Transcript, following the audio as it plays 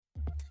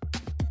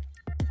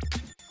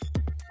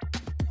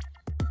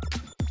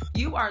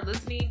You are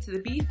listening to the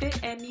Be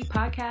Fit and Me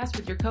podcast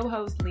with your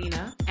co-host,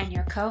 Lena. And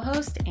your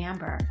co-host,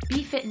 Amber.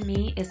 Be Fit and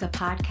Me is a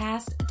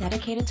podcast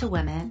dedicated to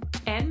women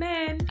and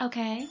men,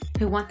 okay,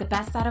 who want the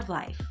best out of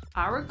life.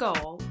 Our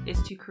goal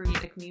is to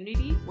create a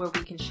community where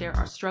we can share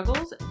our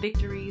struggles,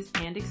 victories,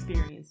 and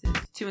experiences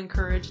to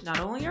encourage not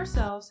only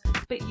ourselves,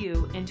 but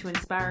you, and to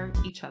inspire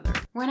each other.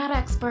 We're not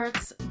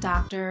experts,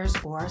 doctors,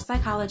 or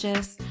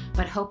psychologists,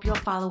 but hope you'll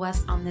follow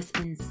us on this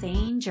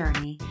insane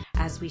journey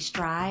as we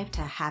strive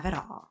to have it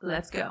all.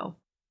 Let's go.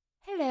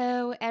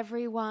 Hello,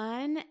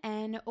 everyone,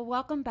 and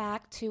welcome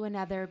back to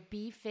another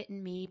Be Fit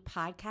and Me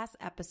podcast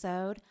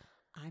episode.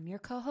 I'm your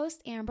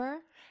co-host, Amber.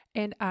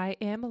 And I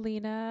am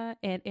Alina,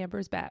 and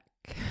Amber's back.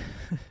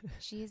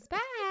 She's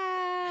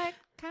back,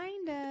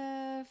 kind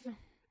of.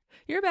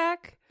 You're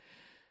back.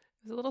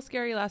 It was a little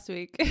scary last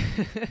week.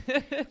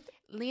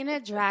 Lena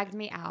dragged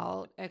me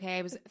out, okay?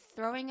 I was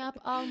throwing up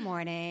all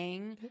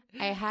morning.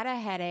 I had a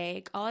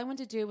headache. All I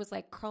wanted to do was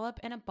curl up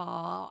in a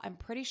ball. I'm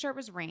pretty sure it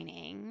was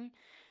raining.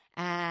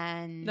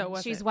 And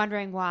she's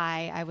wondering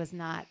why I was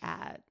not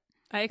at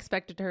I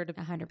expected her to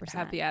 100%.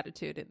 Have the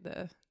attitude in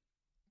the...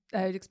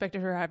 I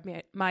expected her to have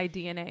my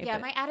DNA. Yeah,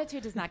 my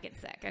attitude does not get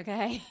sick,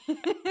 okay?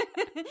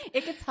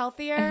 It gets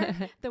healthier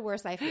the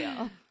worse I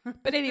feel.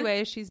 But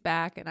anyway, she's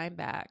back and I'm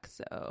back.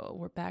 So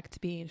we're back to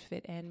being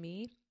fit and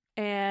me.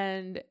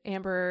 And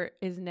Amber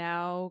is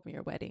now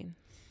your wedding.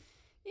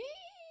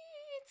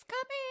 It's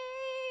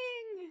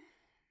coming.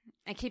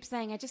 I keep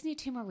saying, I just need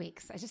 2 more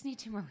weeks.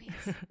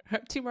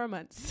 2 more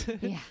months.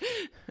 Yeah.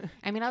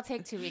 I mean, I'll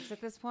take 2 weeks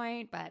at this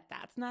point, but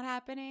that's not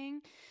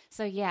happening.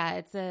 So yeah,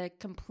 it's a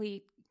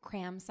complete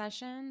cram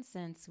session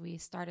since we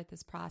started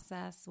this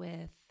process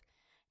with,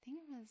 I think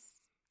it was,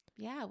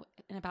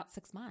 in about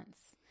 6 months.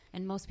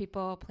 And most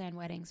people plan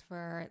weddings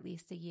for at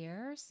least a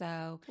year.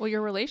 So, well,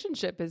 your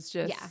relationship is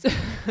just,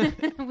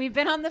 we've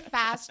been on the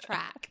fast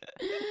track.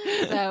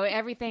 So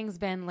everything's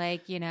been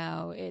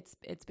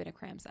it's been a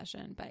cram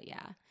session, but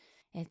yeah,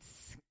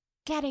 it's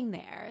getting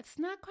there. It's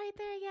not quite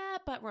there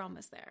yet, but we're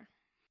almost there.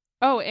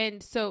 Oh,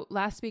 and so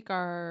last week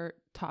our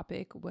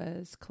topic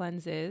was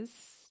cleanses,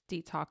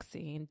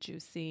 detoxing,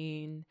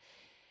 juicing,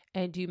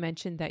 and you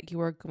mentioned that you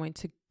were going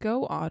to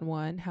go on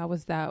one. How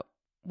was that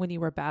when you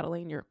were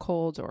battling your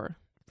cold or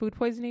food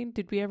poisoning?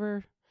 Did we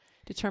ever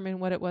determine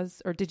what it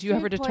was, or did you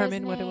ever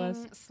determine what it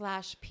was?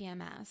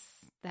 /PMS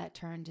that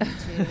turned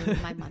into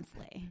my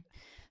monthly.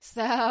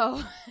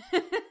 So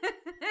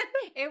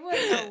it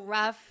was a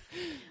rough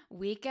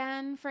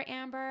weekend for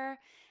Amber.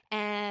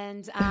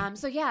 And so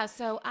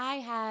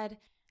I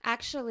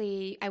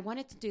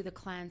wanted to do the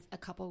cleanse a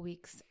couple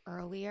weeks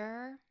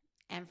earlier.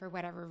 And for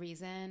whatever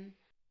reason,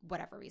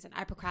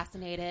 I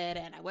procrastinated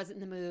and I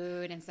wasn't in the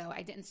mood. And so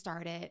I didn't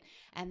start it.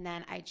 And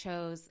then I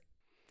chose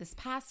this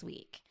past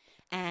week.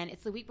 And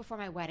it's the week before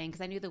my wedding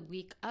because I knew the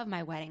week of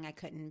my wedding I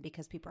couldn't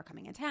because people are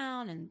coming in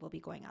town and we'll be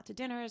going out to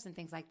dinners and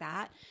things like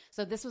that.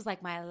 So this was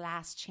my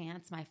last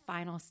chance, my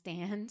final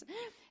stand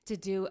to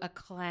do a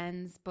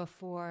cleanse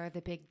before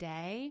the big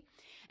day.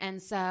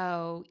 And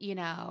so,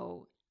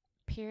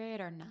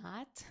 period or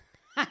not,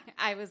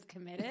 I was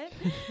committed.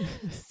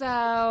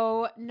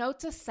 So note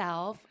to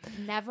self,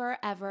 never,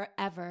 ever,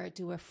 ever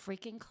do a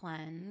freaking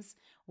cleanse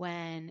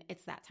when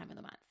it's that time of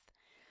the month.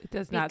 It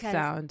does not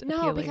sound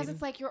appealing. No, because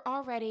it's you're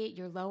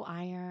low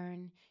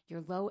iron,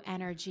 you're low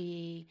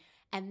energy.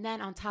 And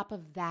then on top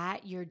of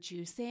that, you're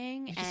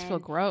juicing. You just feel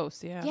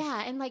gross, yeah.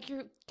 Yeah, and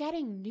you're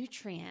getting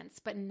nutrients,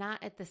 but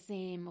not at the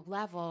same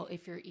level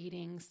if you're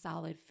eating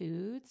solid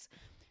foods.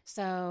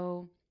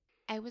 So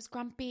I was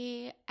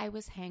grumpy, I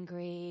was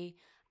hangry,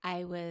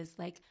 I was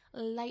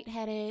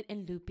lightheaded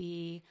and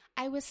loopy.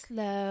 I was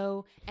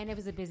slow, and it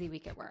was a busy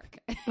week at work.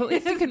 Well, at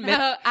least you can admit.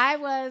 So I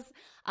was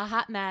a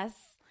hot mess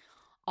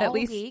all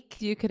week. At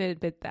least you can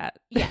admit that.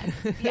 Yes.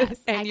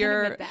 And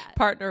your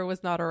partner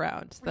was not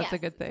around. So that's a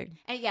good thing.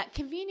 And yeah,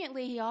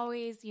 conveniently, he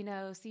always,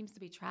 seems to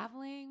be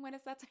traveling when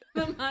it's that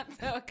time of the month.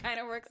 So it kind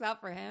of works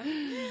out for him.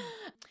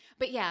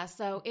 But yeah,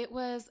 so it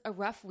was a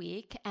rough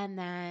week. And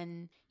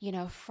then,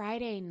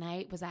 Friday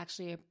night was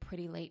actually a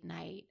pretty late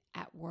night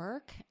at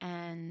work.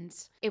 And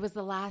it was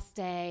the last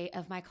day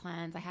of my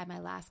cleanse. I had my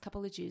last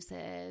couple of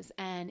juices.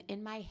 And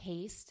in my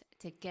haste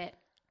to get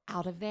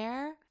out of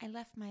there, I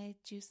left my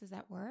juices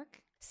at work.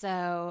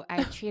 So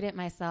I treated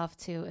myself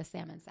to a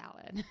salmon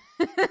salad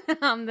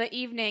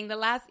the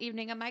last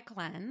evening of my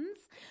cleanse.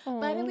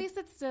 Aww. But at least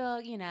it's still,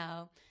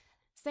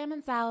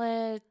 salmon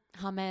salad,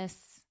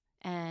 hummus,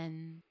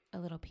 and a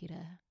little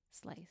pita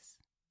slice.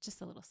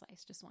 Just a little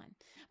slice, just one.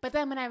 But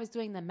then when I was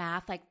doing the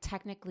math,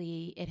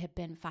 technically it had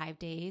been 5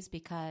 days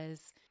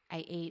because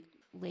I ate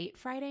late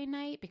Friday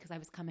night because I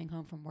was coming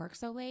home from work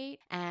so late.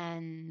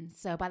 And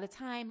so by the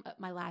time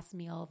my last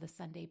meal the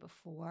Sunday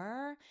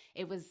before,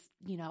 it was,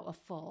 a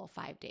full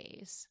 5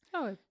 days.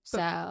 Oh,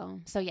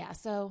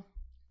 so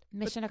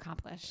mission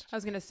accomplished. I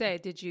was going to say,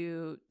 did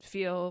you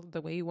feel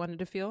the way you wanted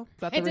to feel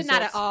about the results? I did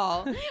not at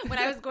all. When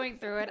I was going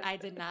through it, I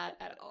did not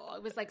at all.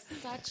 It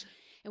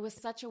was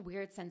such a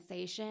weird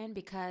sensation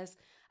because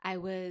I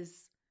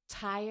was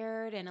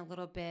tired and a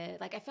little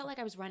bit like I felt like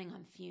I was running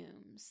on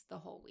fumes the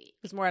whole week.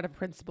 It was more out of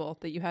principle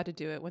that you had to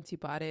do it once you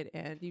bought it,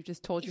 and you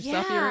just told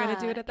yourself you were going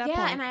to do it at that point.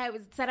 Yeah,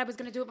 and said I was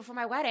going to do it before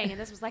my wedding, and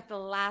this was like the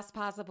last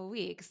possible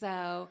week.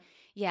 So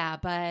yeah,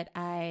 but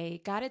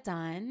I got it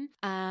done.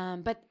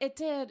 But it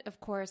did, of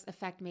course,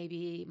 affect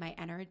maybe my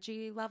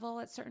energy level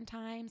at certain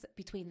times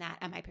between that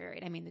and my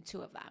period. I mean, the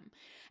two of them.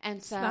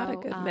 And so it's not a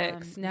good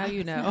mix. Now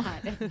you know.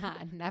 It's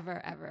not.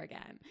 Never, ever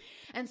again.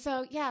 And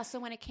so, yeah, so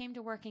when it came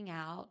to working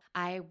out,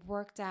 I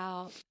worked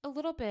out a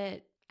little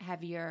bit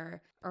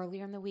heavier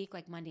earlier in the week,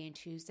 like Monday and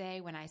Tuesday,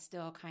 when I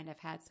still kind of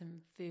had some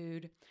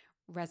food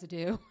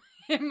residue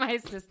in my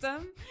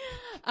system.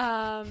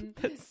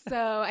 So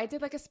I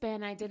did like a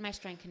spin. I did my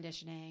strength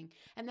conditioning.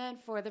 And then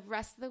for the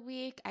rest of the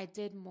week, I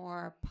did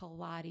more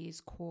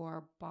Pilates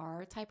core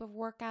bar type of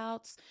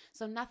workouts.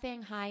 So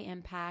nothing high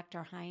impact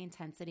or high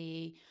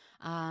intensity,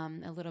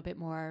 a little bit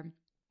more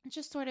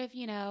just sort of,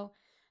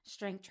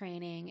 strength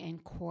training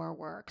and core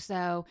work.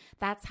 So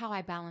that's how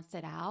I balanced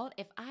it out.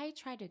 If I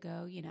tried to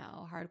go,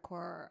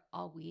 hardcore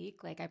all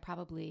week, like I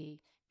probably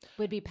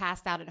would be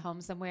passed out at home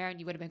somewhere and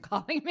you would have been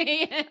calling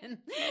me and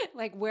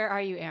like, where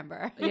are you,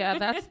 Amber? Yeah,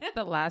 that's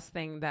the last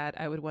thing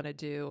that I would want to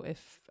do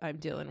if I'm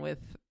dealing with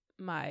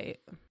my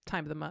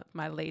time of the month,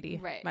 my lady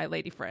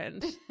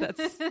friend.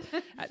 That's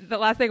the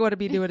last thing I want to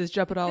be doing is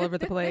jumping all over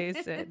the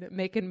place and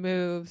making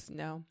moves.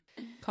 No,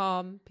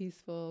 calm,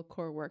 peaceful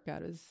core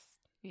workout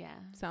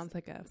sounds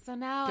like a so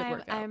now good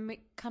workout. I'm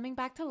coming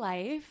back to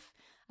life.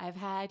 I've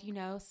had,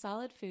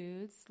 solid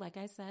foods, like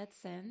I said,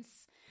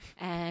 since.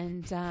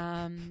 And,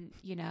 I'm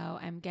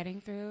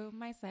getting through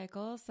my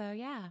cycle. So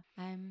yeah,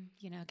 I'm,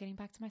 getting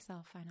back to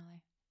myself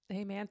finally.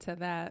 Amen to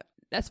that.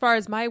 As far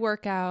as my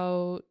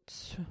workout,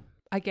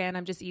 again,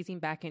 I'm just easing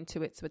back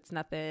into it. So it's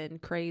nothing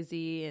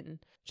crazy and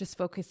just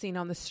focusing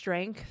on the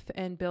strength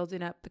and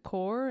building up the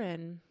core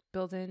and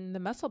building the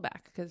muscle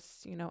back.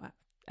 Because,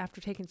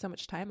 after taking so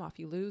much time off,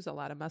 you lose a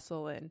lot of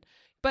muscle.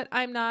 But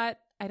I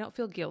don't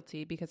feel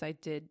guilty because I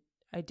did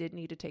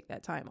need to take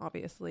that time,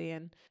 obviously,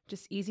 and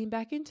just easing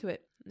back into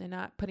it and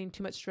not putting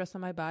too much stress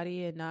on my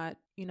body and not,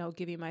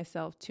 giving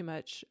myself too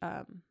much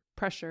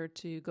pressure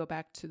to go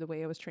back to the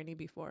way I was training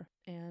before.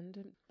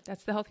 And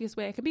that's the healthiest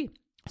way I can be.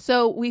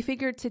 So we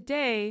figured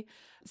today,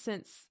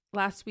 since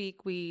last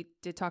week we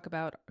did talk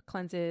about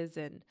cleanses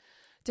and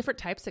different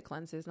types of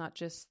cleanses, not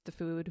just the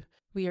food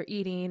we are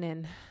eating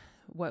and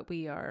what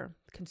we are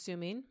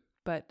consuming,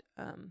 but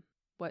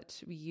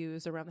what we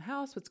use around the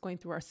house, what's going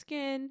through our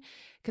skin,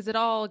 because it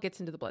all gets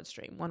into the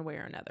bloodstream one way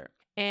or another.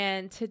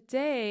 And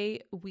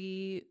today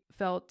we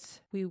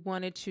felt we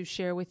wanted to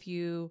share with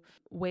you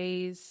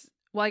ways.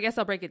 Well, I guess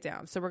I'll break it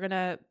down. So we're going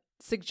to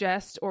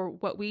suggest or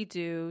what we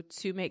do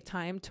to make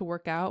time to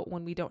work out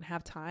when we don't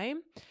have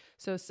time.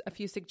 So a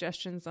few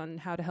suggestions on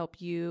how to help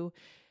you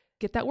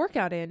get that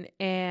workout in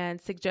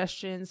and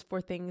suggestions for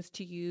things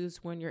to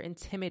use when you're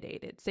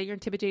intimidated. Say you're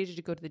intimidated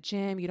to go to the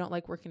gym. You don't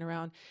like working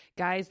around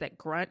guys that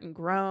grunt and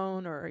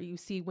groan, or you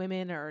see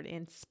women are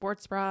in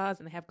sports bras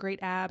and they have great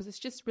abs. It's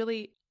just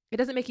really, it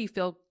doesn't make you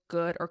feel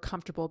good or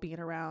comfortable being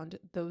around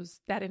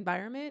that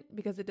environment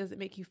because it doesn't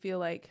make you feel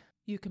like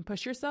you can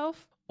push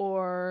yourself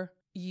or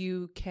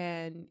you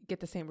can get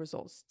the same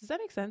results. Does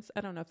that make sense?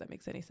 I don't know if that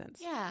makes any sense.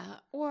 Yeah.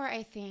 Or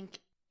I think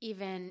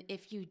even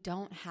if you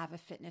don't have a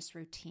fitness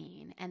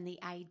routine and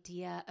the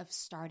idea of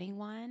starting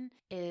one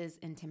is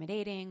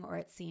intimidating or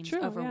it seems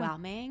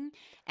overwhelming,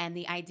 and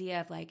the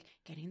idea of like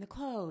getting the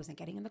clothes and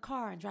getting in the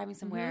car and driving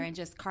somewhere and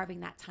just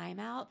carving that time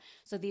out.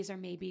 So these are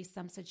maybe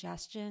some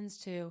suggestions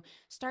to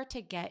start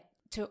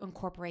to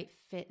incorporate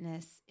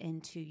fitness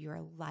into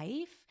your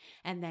life,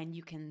 and then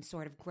you can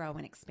sort of grow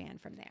and expand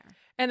from there.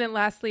 And then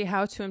lastly,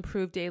 how to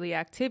improve daily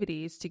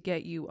activities to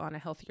get you on a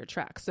healthier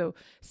track. So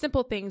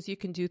simple things you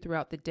can do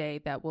throughout the day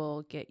that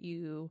will get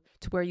you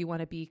to where you want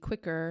to be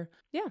quicker.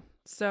 Yeah.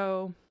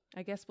 So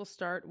I guess we'll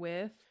start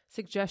with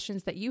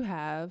suggestions that you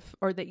have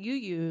or that you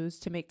use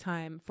to make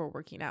time for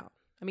working out.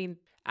 I mean,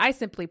 I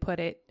simply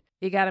put it,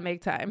 you got to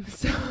make time.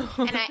 So,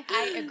 and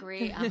I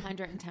agree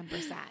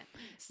 110%.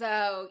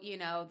 So,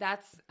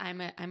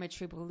 I'm a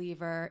true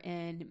believer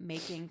in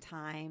making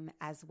time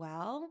as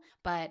well.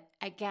 But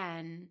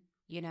again,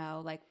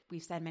 like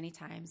we've said many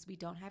times, we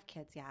don't have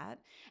kids yet.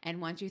 And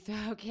once you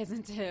throw kids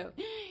into,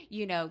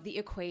 the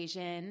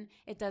equation,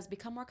 it does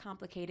become more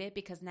complicated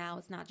because now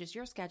it's not just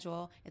your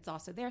schedule, it's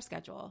also their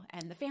schedule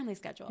and the family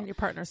schedule. And your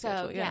partner's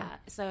schedule, yeah.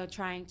 So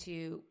trying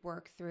to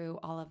work through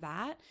all of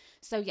that.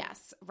 So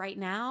yes, right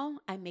now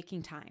I'm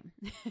making time.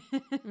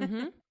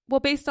 Well,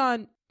 based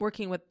on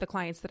working with the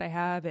clients that I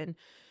have, and,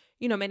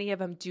 many of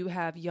them do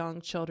have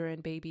young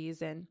children,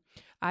 babies, and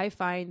I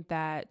find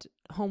that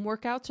home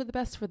workouts are the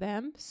best for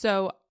them.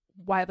 So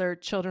while their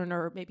children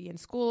are maybe in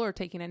school or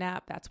taking a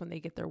nap, that's when they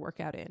get their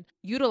workout in.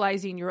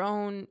 Utilizing your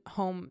own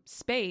home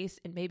space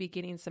and maybe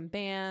getting some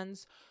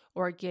bands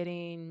or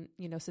getting,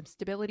 some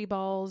stability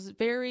balls,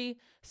 very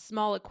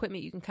small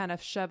equipment you can kind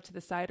of shove to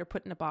the side or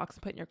put in a box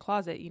and put in your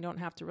closet. You don't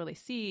have to really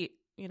see,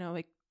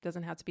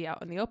 doesn't have to be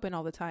out in the open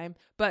all the time,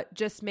 but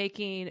just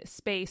making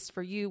space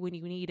for you when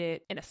you need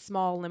it in a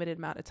small, limited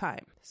amount of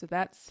time. So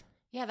that's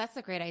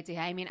a great idea.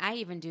 I mean, I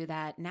even do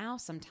that now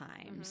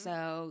sometimes.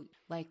 So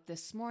like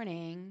this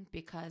morning,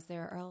 because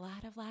there are a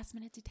lot of last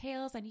minute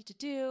details I need to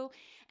do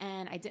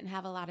and I didn't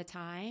have a lot of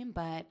time,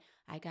 but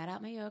I got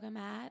out my yoga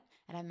mat,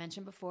 and I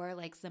mentioned before,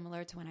 like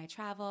similar to when I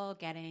travel,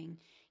 getting,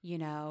 you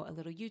know, a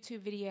little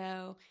YouTube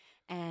video,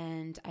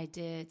 and I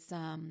did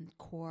some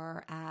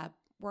core ab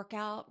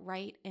workout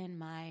right in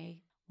my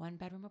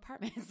 1-bedroom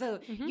apartment. So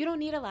you don't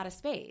need a lot of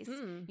space.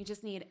 You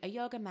just need a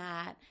yoga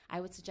mat.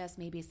 I would suggest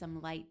maybe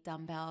some light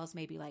dumbbells,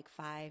 maybe like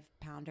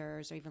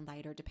 5-pounders or even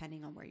lighter,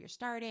 depending on where you're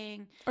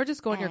starting. Or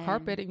just go on your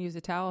carpet and use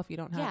a towel if you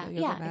don't have a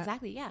yoga mat. Yeah,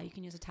 exactly. Yeah, you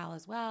can use a towel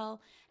as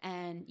well.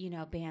 And, you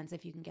know, bands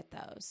if you can get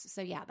those.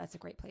 So yeah, that's a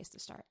great place to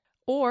start.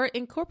 Or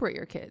incorporate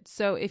your kids.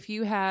 So if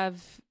you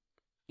have,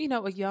 you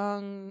know, a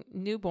young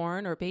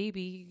newborn or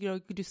baby, you know,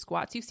 you could do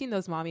squats. You've seen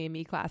those Mommy and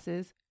Me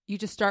classes. You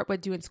just start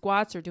with doing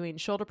squats or doing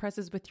shoulder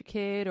presses with your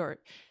kid or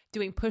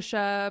doing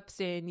push-ups,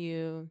 and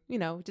you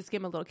know, just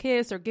give them a little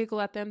kiss or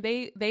giggle at them.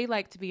 They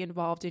like to be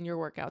involved in your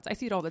workouts. I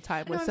see it all the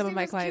time with some of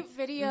my clients.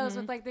 Cute videos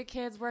with like the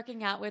kids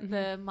working out with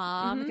the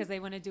mom because they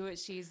want to do what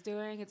she's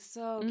doing. It's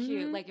so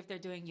cute. Like if they're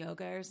doing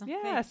yoga or something.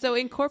 Yeah. So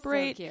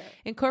incorporate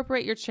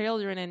your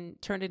children and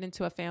turn it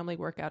into a family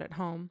workout at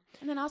home.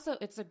 And then also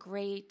it's a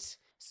great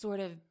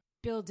sort of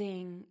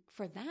building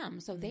for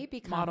them so they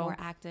become more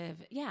active.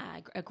 Yeah,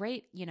 a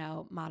great, you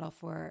know, model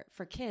for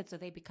kids so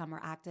they become more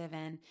active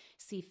and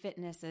see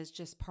fitness as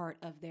just part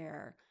of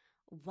their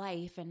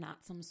life and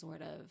not some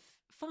sort of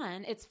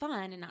fun. It's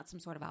fun and not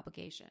some sort of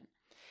obligation.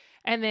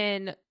 And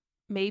then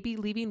maybe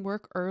leaving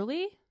work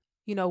early,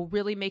 you know,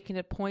 really making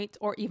a point,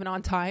 or even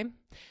on time.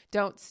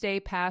 Don't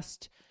stay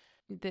past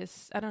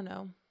this, I don't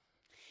know.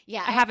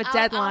 Yeah, I have a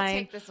deadline. I'll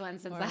take this one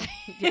since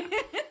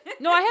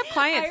No, I have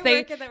clients.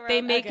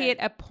 They make it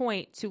a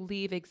point to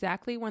leave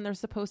exactly when they're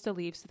supposed to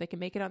leave so they can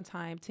make it on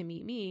time to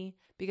meet me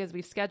because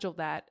we've scheduled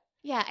that.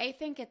 Yeah, I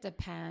think it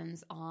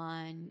depends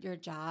on your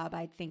job.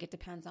 I think it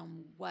depends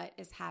on what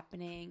is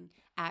happening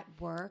at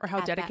work or how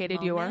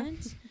dedicated you are.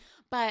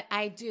 But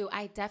I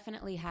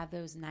definitely have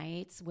those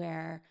nights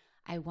where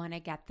I want to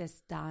get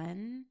this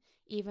done,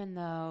 even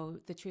though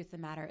the truth of the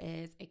matter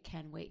is it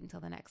can wait until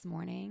the next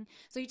morning.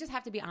 So you just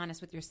have to be honest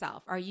with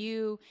yourself. Are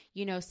you,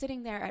 you know,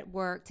 sitting there at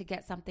work to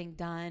get something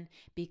done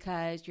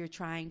because you're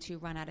trying to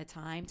run out of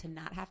time to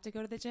not have to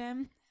go to the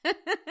gym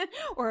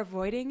or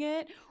avoiding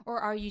it? Or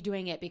are you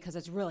doing it because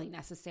it's really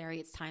necessary?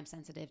 It's time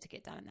sensitive to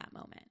get done in that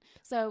moment.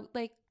 So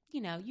like,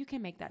 you know, you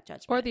can make that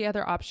judgment. Or the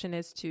other option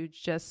is to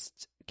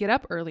just get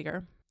up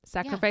earlier.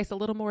 Sacrifice a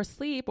little more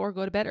sleep, or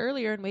go to bed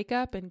earlier and wake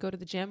up and go to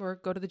the gym, or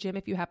go to the gym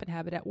if you happen to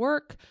have it at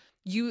work.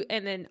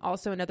 And then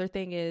also another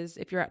thing is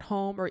if you're at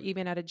home or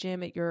even at a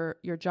gym at your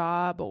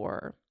job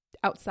or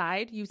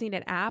outside, using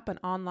an app, an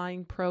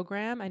online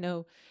program. I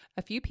know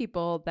a few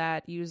people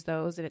that use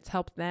those and it's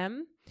helped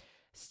them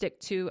stick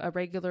to a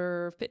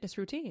regular fitness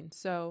routine.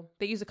 So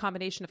they use a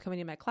combination of coming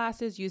to my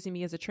classes, using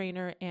me as a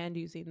trainer, and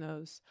using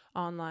those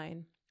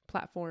online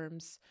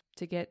platforms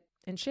to get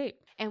in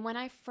shape. And when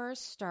I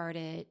first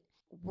started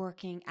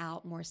working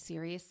out more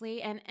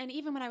seriously, and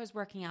even when I was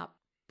working out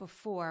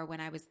before,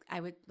 when I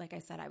would, like I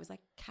said, I was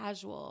like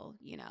casual,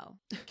 you know,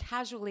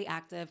 casually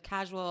active,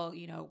 casual,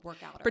 you know,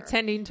 workouter.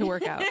 Pretending to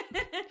work out.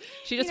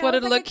 She just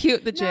wanted to look cute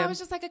at the gym. No, it was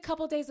just like a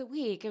couple days a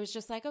week. It was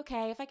just like,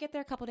 okay, if I get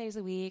there a couple days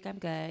a week, I'm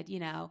good, you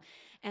know?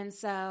 And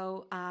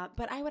so,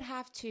 but I would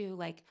have to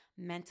like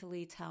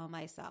mentally tell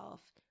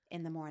myself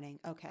in the morning,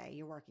 okay,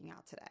 you're working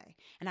out today.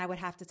 And I would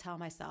have to tell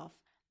myself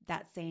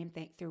that same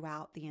thing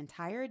throughout the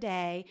entire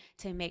day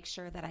to make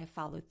sure that I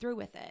followed through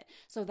with it.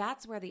 So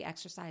that's where the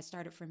exercise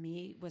started for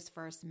me, was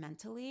first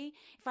mentally.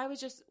 If I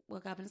was just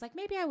woke up and it's like,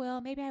 maybe I will,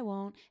 maybe I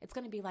won't, it's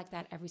going to be like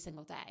that every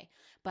single day.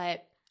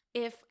 But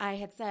if I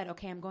had said,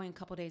 okay, I'm going a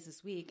couple days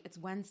this week, it's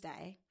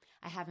Wednesday,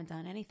 I haven't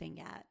done anything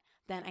yet,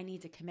 then I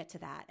need to commit to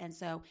that. And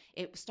so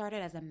it started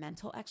as a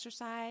mental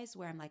exercise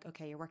where I'm like,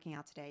 okay, you're working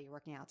out today, you're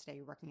working out today,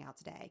 you're working out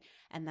today.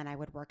 And then I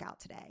would work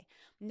out today.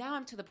 Now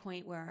I'm to the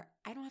point where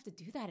I don't have to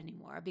do that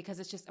anymore because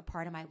it's just a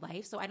part of my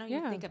life. So I don't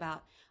even think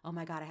about, oh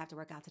my God, I have to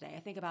work out today. I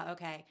think about,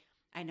 okay,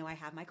 I know I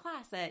have my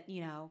class at,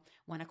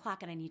 1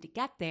 o'clock and I need to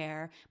get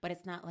there, but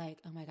it's not like,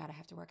 oh my God, I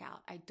have to work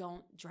out. I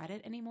don't dread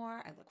it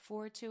anymore. I look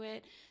forward to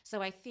it.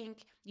 So I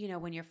think,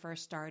 when you're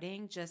first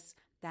starting, just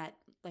that,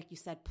 like you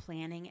said,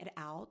 planning it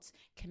out,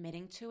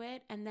 committing to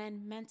it, and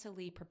then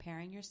mentally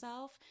preparing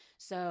yourself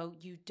so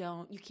you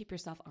keep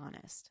yourself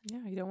honest.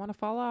 Yeah, you don't want to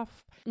fall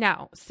off.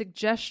 Now,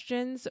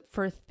 suggestions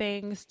for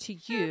things to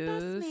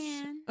use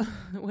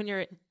when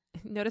you're,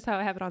 notice how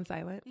I have it on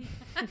silent.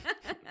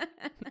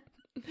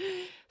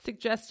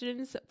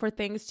 Suggestions for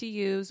things to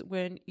use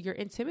when you're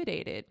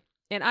intimidated.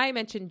 And I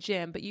mentioned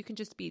gym, but you can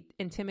just be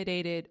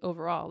intimidated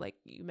overall, like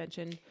you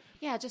mentioned.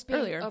 Yeah, just being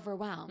earlier.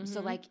 Overwhelmed. Mm-hmm.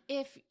 So like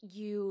if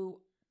you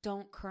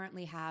don't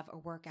currently have a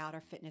workout or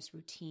fitness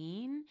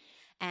routine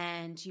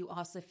and you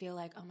also feel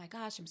like, oh my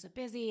gosh, I'm so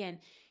busy and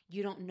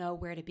you don't know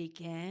where to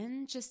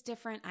begin, just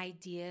different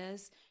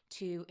ideas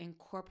to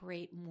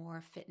incorporate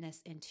more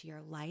fitness into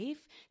your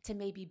life to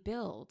maybe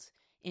build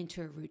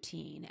into a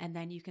routine. And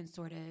then you can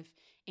sort of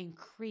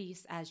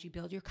increase as you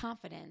build your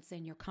confidence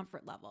and your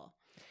comfort level.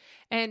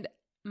 And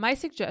my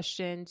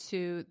suggestion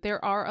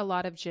there are a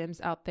lot of gyms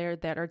out there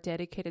that are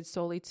dedicated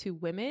solely to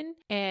women.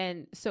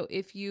 And so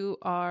if you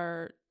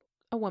are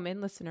a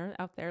woman listener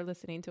out there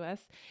listening to us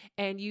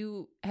and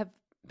you have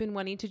been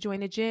wanting to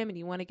join a gym and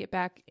you want to get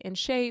back in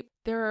shape,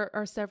 there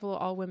are several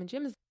all-women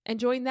gyms, and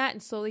join that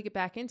and slowly get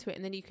back into it.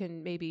 And then you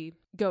can maybe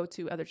go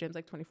to other gyms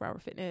like 24 Hour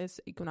Fitness,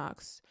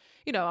 Equinox,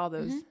 all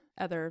those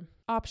other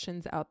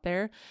options out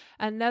there.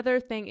 Another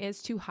thing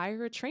is to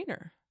hire a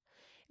trainer.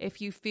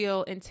 If you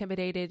feel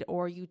intimidated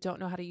or you don't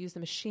know how to use the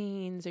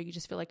machines or you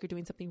just feel like you're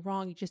doing something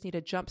wrong, you just need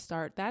a jump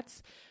start.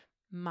 That's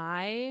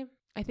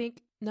I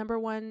think, number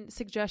one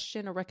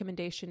suggestion or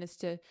recommendation is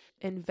to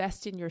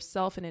invest in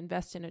yourself and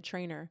invest in a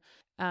trainer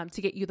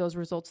to get you those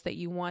results that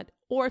you want.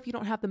 Or if you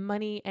don't have the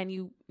money and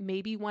you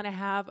maybe want to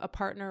have a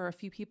partner or a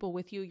few people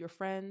with you, your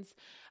friends.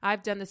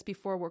 I've done this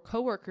before where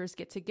coworkers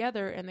get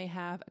together and they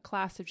have a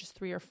class of just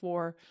 3 or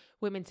 4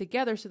 women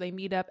together. So they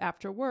meet up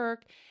after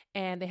work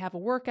and they have a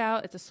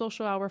workout. It's a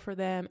social hour for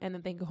them. And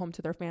then they go home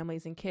to their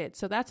families and kids.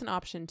 So that's an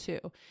option too.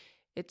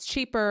 It's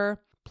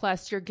cheaper.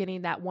 Plus you're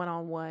getting that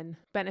one-on-one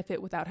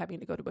benefit without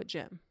having to go to a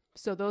gym.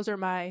 So those are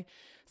my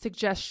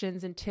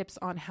suggestions and tips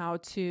on how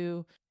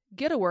to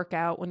get a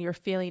workout when you're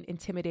feeling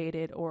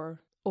intimidated or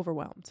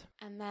overwhelmed.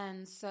 And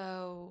then,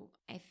 so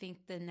I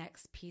think the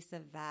next piece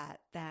of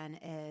that then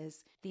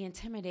is the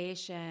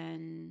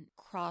intimidation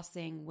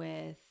crossing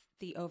with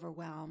the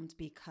overwhelmed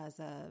because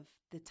of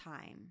the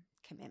time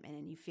commitment,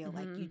 and you feel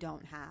like you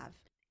don't have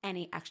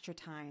any extra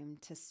time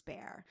to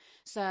spare.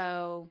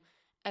 So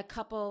a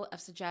couple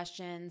of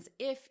suggestions: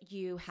 if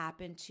you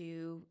happen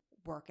to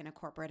work in a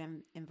corporate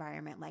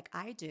environment like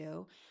I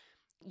do,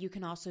 you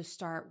can also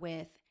start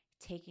with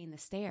taking the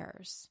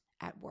stairs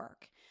at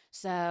work.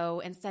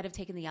 So instead of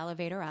taking the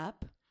elevator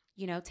up,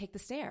 take the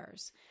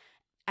stairs.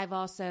 I've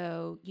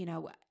also,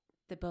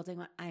 the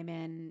building I'm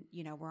in,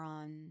 we're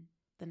on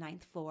the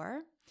 9th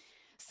floor.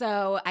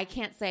 So I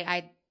can't say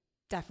I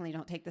definitely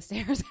don't take the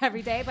stairs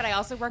every day, but I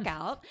also work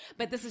out.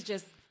 But this is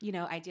just,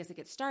 ideas to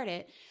get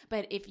started.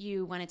 But if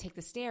you want to take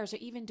the stairs, or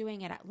even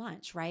doing it at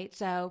lunch, right?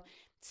 So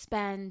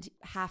spend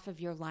half of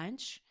your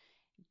lunch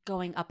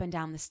going up and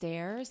down the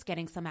stairs,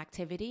 getting some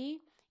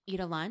activity, eat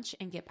a lunch,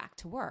 and get back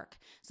to work.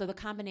 So the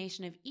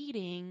combination of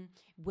eating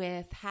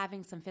with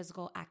having some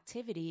physical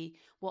activity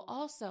will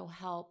also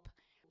help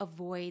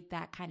avoid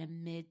that kind of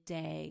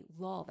midday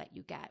lull that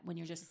you get when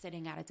you're just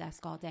sitting at a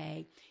desk all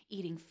day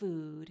eating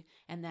food,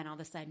 and then all of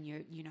a sudden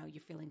you're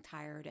feeling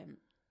tired and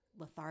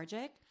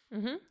lethargic.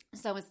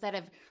 So instead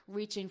of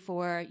reaching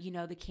for,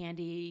 the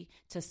candy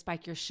to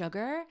spike your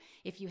sugar,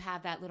 if you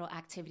have that little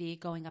activity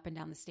going up and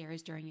down the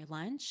stairs during your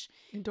lunch,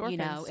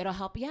 endorphins. It'll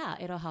help. Yeah.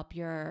 It'll help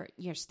your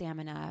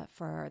stamina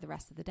for the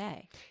rest of the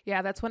day.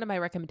 Yeah. That's one of my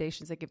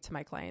recommendations I give to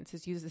my clients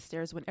is use the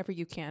stairs whenever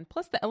you can.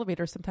 Plus the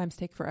elevators sometimes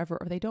take forever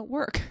or they don't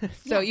work.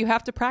 So you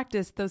have to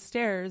practice those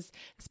stairs,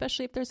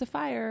 especially if there's a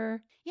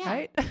fire. Yeah,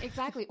 right?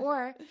 Exactly.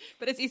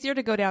 But it's easier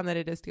to go down than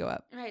it is to go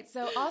up. Right.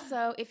 So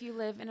also, if you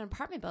live in an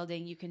apartment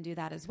building, you can do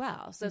that as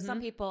well. So some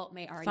people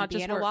may already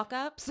be in a walk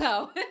up.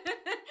 So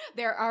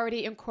they're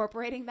already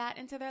incorporating that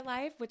into their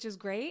life, which is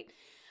great.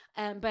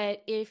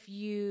 But if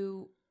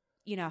you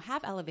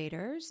have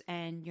elevators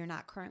and you're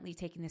not currently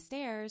taking the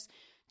stairs,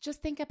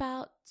 just think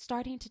about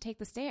starting to take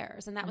the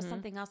stairs. And that was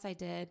something else I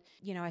did,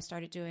 I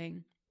started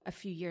doing a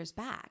few years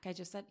back. I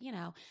just said,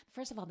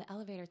 first of all, the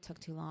elevator took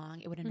too long.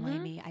 It would annoy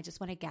me. I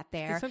just want to get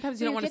there. Sometimes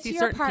you don't want to see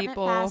your certain apartment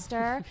people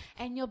faster,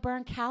 and you'll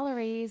burn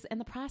calories in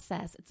the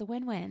process. It's a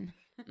win-win.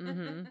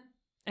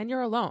 And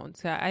you're alone.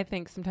 So I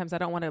think sometimes I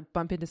don't want to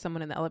bump into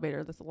someone in the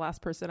elevator. That's the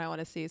last person I want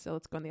to see. So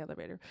let's go in the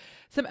elevator.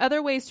 Some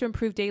other ways to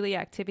improve daily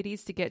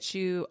activities to get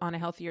you on a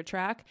healthier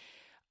track.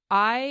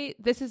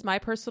 This is my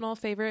personal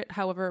favorite.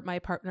 However, my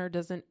partner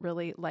doesn't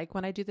really like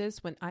when I do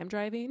this when I'm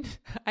driving.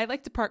 I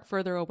like to park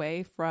further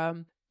away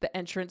from the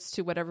entrance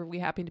to whatever we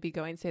happen to be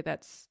going. Say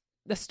that's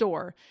the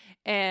store.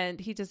 And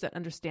he doesn't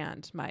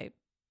understand my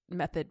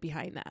method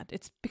behind that.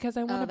 It's because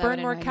I want to burn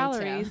more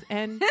calories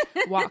and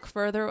walk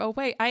further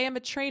away. I am a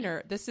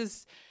trainer.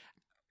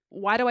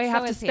 Why do I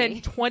have to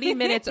spend 20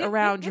 minutes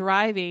around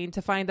driving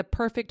to find the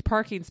perfect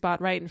parking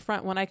spot right in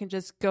front when I can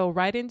just go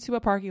right into a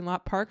parking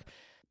lot, park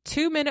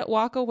 2-minute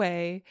walk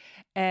away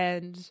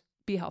and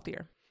be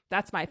healthier?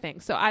 That's my thing.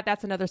 So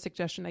that's another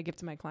suggestion I give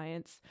to my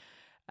clients.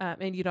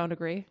 And you don't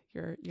agree?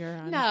 You're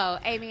on. No,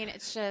 I mean,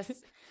 it's just,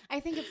 I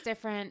think it's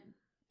different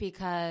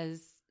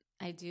because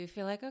I do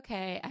feel like,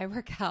 okay, I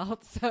work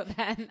out, so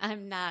then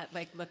I'm not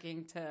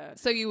looking to.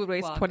 So you would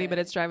waste 20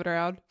 minutes driving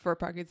around for a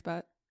parking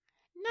spot?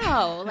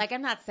 No,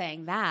 I'm not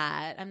saying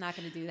that. I'm not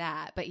going to do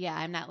that. But yeah,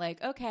 I'm not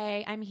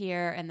okay, I'm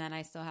here, and then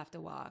I still have to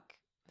walk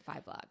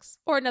 5 blocks.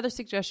 Or another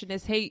suggestion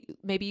is, hey,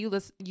 maybe you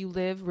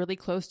live really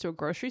close to a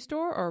grocery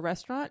store or a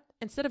restaurant.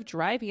 Instead of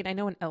driving, I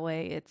know in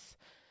LA,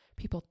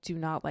 people do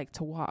not like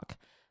to walk.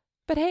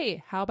 But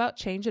hey, how about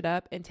change it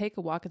up and take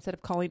a walk instead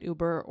of calling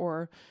Uber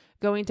or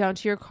going down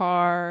to your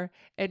car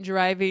and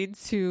driving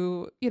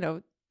to,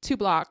 2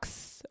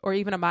 blocks or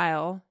even a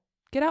mile.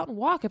 Get out and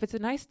walk. If it's a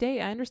nice day,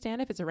 I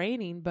understand if it's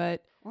raining,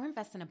 but or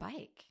invest in a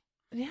bike.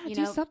 Yeah,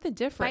 do something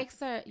different.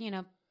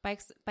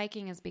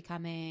 Biking has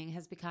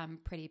become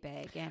pretty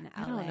big in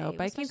LA. I don't know.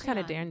 Biking's kind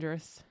of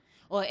dangerous.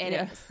 Well, it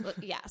is.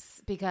 Yes,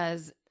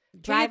 because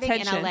driving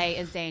in LA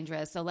is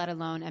dangerous. So let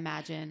alone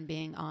imagine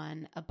being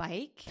on a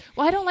bike.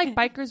 Well, I don't like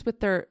bikers with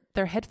their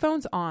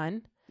headphones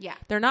on. Yeah.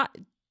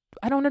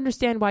 I don't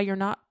understand why you're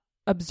not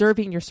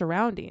observing your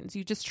surroundings.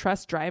 You just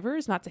trust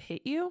drivers not to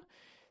hit you.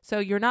 So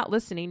you're not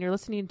listening. You're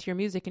listening to your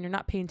music and you're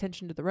not paying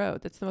attention to the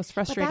road. That's the most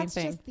frustrating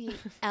thing. But that's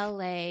just the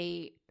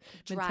LA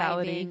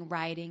driving,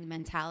 riding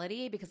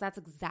mentality, because that's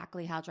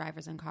exactly how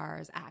drivers in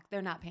cars act.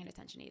 They're not paying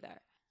attention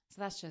either. So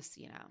that's just,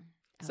 LA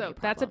so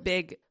problems. That's a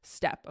big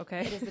step,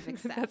 okay? It is a big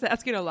step. That's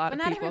asking a lot of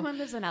people. But not everyone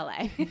lives in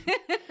LA.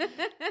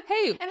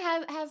 Hey. And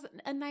has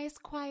a nice,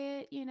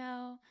 quiet,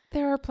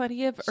 There are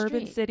plenty of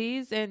urban street.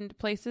 cities and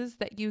places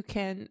that you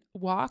can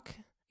walk.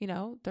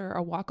 There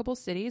are walkable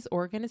cities.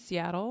 Oregon is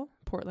Seattle.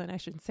 Portland, I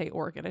shouldn't say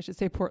Oregon. I should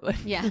say Portland.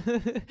 Yeah.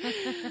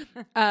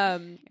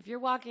 If you're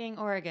walking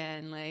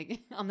Oregon,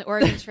 like on the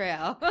Oregon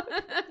Trail.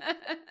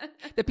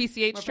 The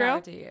PCH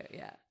Trail? To you.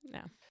 Yeah.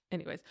 No.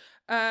 Anyways,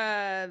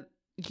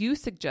 you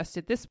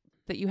suggested this,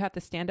 that you have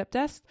the stand-up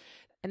desk.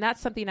 And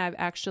that's something I've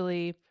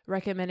actually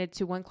recommended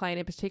to one client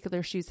in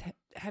particular. She's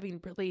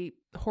having really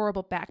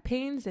horrible back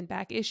pains and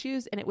back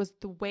issues. And it was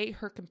the way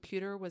her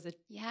computer was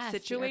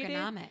situated. The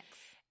ergonomics.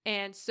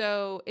 And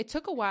so it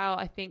took a while,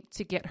 I think,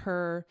 to get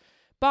her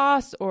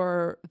boss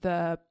or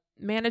the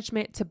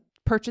management to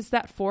purchase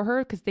that for her,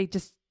 because they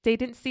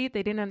didn't see it.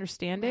 They didn't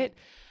understand it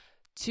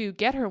to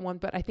get her one.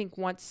 But I think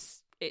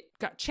once it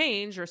got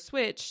changed or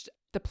switched,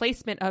 the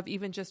placement of,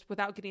 even just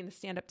without getting the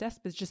stand-up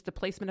desk, but just the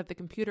placement of the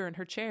computer in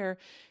her chair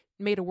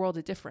made a world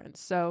of difference.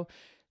 So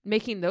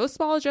making those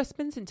small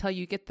adjustments until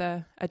you get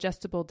the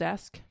adjustable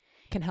desk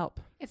can help.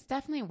 It's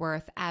definitely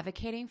worth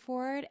advocating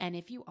for it. And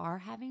if you are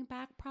having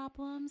back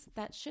problems,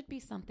 that should be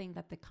something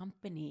that the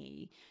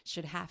company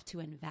should have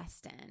to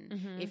invest in.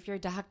 Mm-hmm. If your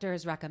doctor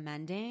is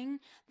recommending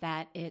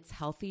that it's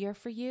healthier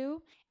for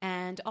you.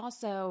 And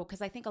also,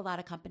 because I think a lot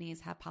of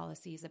companies have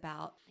policies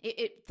about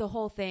it, the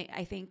whole thing,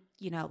 I think,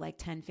 like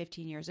 10,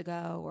 15 years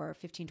ago or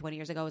 15, 20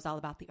 years ago was all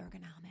about the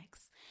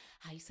ergonomics.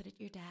 How you sit at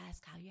your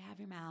desk, how you have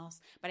your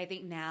mouse. But I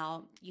think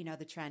now,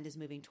 the trend is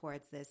moving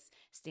towards this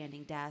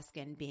standing desk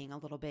and being a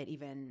little bit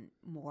even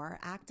more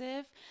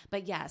active.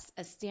 But yes,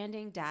 a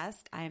standing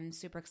desk, I'm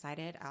super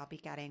excited. I'll be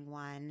getting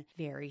one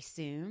very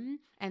soon.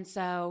 And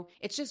so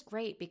it's just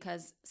great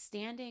because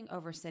standing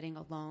over sitting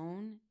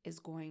alone is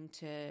going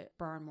to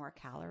burn more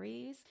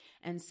calories.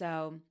 And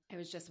so it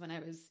was just when I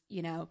was,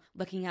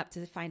 looking up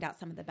to find out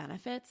some of the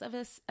benefits of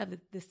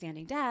the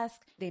standing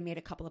desk, they made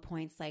a couple of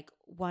points, like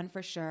one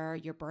for sure,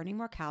 you're burning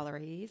more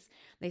calories.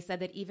 They said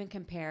that even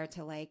compared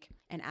to like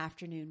an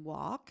afternoon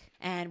walk,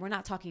 and we're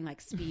not talking like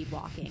speed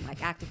walking,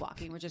 like active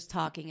walking. We're just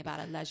talking about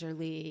a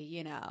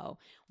leisurely,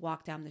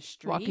 walk down the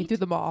street. Walking through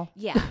the mall.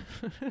 Yeah.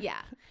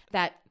 Yeah.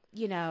 That,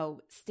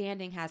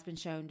 standing has been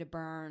shown to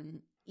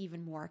burn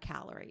even more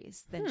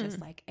calories than just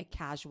like a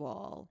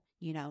casual,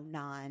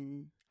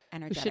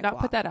 non-energetic We should not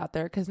walk. put that out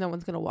there because no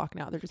one's going to walk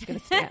now. They're just going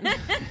to stand.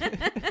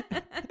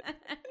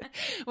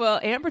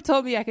 Well, Amber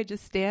told me I could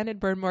just stand and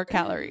burn more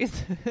calories.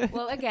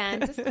 Well,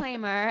 again,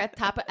 disclaimer at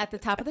the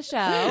top of the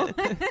show.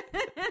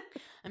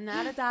 I'm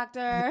not a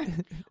doctor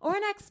or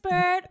an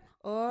expert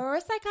or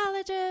a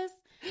psychologist.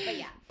 But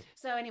yeah.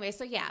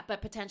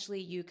 But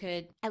potentially you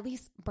could at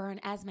least burn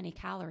as many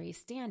calories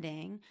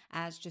standing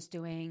as just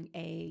doing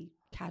a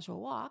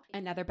casual walk.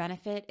 Another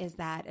benefit is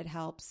that it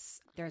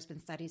helps. There's been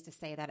studies to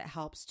say that it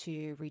helps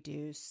to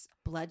reduce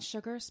blood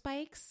sugar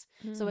spikes.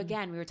 So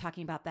again, we were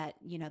talking about that,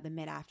 the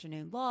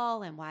mid-afternoon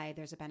lull and why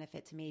there's a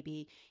benefit to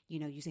maybe,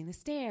 using the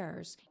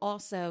stairs.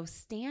 Also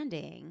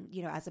standing,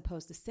 as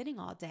opposed to sitting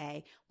all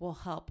day will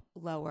help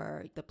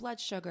lower the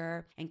blood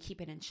sugar and keep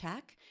it in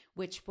check,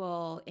 which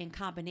will, in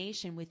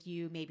combination with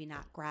you maybe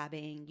not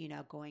grabbing,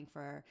 going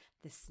for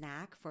the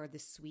snack, for the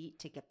sweet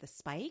to get the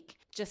spike,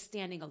 just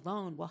standing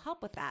alone will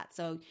help with that.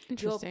 So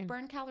you'll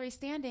burn calories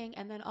standing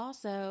and then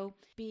also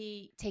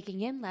be taking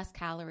in less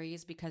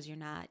calories because you're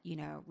not,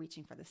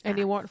 reaching for the snack. And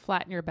you won't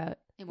flatten your butt.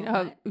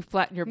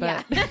 Flatten your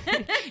butt. Yeah.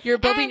 You're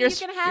building and you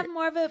can have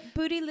more of a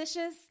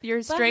bootylicious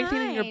You're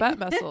strengthening your butt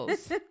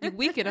muscles. You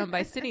weaken them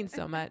by sitting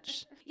so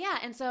much. Yeah.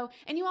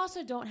 And you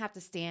also don't have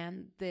to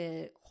stand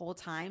the whole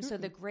time. So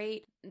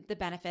the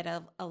benefit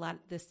of a lot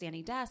of the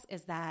standing desks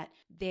is that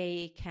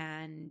they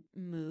can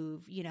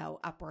move,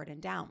 upward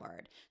and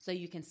downward. So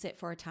you can sit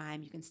for a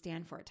time, you can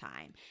stand for a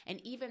time.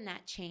 And even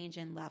that change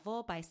in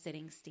level by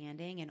sitting,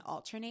 standing, and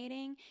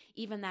alternating,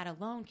 even that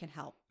alone can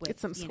help with get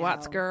some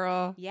squats,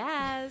 girl.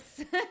 Yes.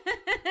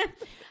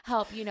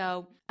 help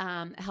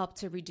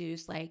to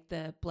reduce like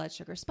the blood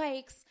sugar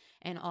spikes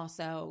and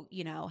also,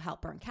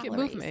 help burn Get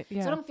calories. movement,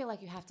 yeah. So don't feel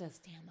like you have to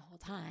stand the whole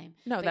time.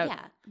 No, But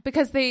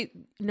because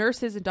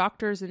nurses and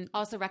doctors and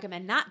also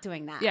recommend not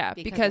doing that. yeah,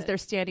 because they're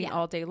standing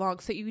all day long.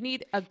 So you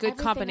need a good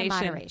everything combination.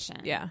 in moderation.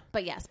 Yeah.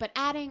 But yes, but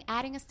adding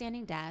a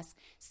standing desk,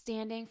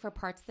 standing for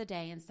parts of the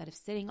day instead of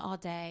sitting all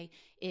day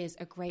is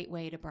a great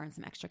way to burn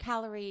some extra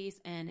calories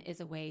and is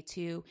a way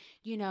to,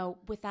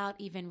 without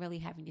even really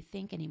having to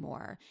think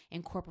anymore,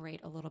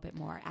 incorporate a little bit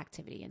more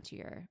activity into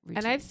your routine.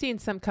 And I've seen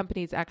some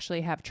companies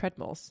actually have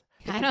treadmills.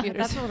 I know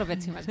that's a little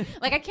bit too much.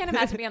 Like I can't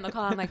imagine being on the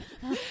call. I'm like,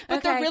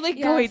 but they're really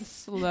going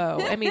slow.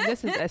 I mean,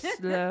 this is a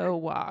slow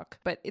walk,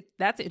 but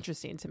that's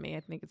interesting to me.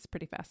 I think it's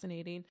pretty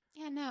fascinating.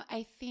 Yeah, no,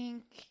 I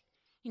think,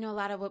 a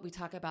lot of what we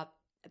talk about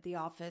at the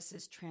office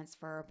is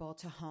transferable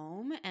to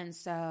home. And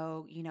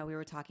so, we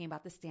were talking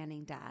about the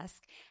standing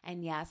desk.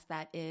 And yes,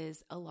 that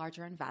is a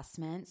larger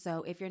investment.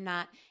 So if you're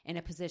not in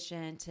a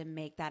position to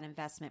make that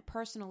investment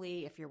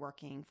personally, if you're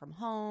working from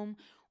home,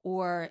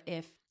 or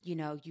if,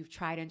 you've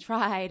tried and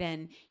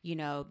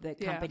the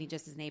company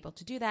just isn't able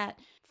to do that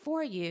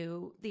for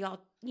you,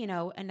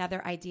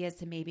 another idea is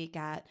to maybe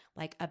get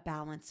like a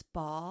balance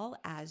ball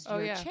as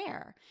your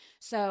chair.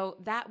 So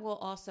that will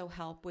also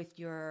help with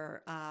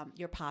your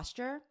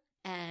posture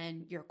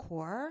and your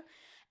core,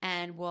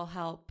 and will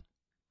help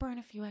burn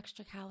a few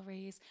extra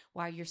calories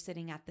while you're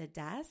sitting at the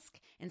desk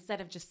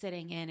instead of just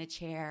sitting in a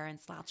chair and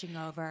slouching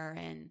over.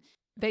 And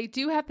they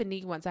do have the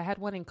knee ones. I had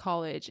one in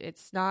college.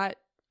 It's not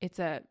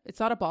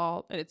a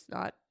ball, and it's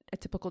not a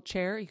typical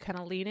chair. You kind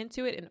of lean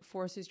into it and it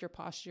forces your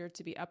posture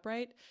to be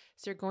upright.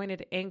 So you're going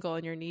at an angle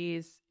in your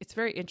knees. It's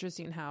very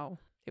interesting how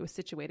it was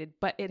situated,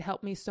 but it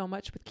helped me so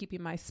much with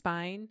keeping my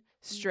spine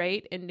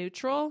straight and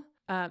neutral.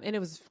 And it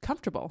was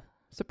comfortable,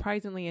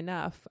 surprisingly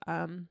enough.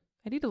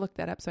 I need to look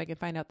that up so I can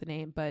find out the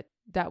name, but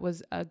that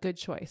was a good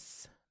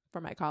choice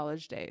for my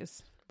college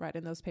days,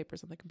 writing those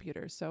papers on the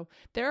computer. So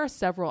there are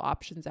several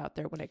options out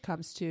there when it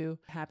comes to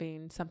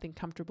having something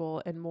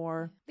comfortable and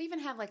more. They even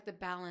have like the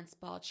balance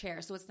ball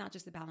chair. So it's not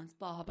just the balance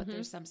ball, but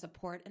there's some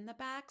support in the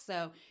back.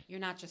 So you're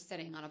not just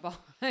sitting on a ball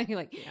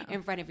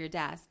in front of your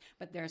desk,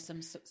 but there's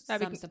some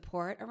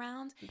support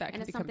around.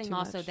 And it's something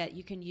also that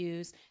you can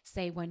use,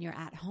 say, when you're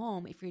at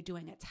home, if you're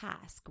doing a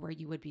task where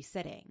you would be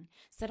sitting.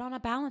 Sit on a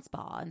balance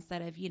ball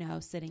instead of,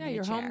 sitting in a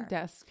your chair. Home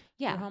desk.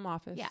 Yeah. Your home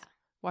office. Yeah.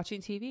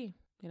 Watching TV.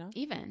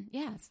 Even,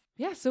 yes.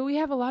 Yeah, so we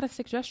have a lot of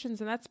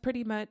suggestions, and that's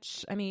pretty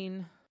much,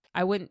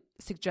 I wouldn't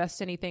suggest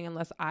anything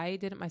unless I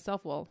did it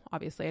myself. Well,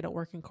 obviously I don't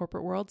work in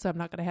corporate world, so I'm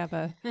not going to have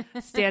a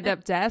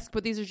stand-up desk,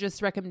 but these are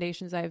just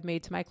recommendations I've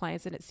made to my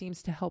clients, and it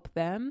seems to help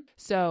them.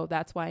 So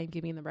that's why I'm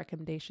giving the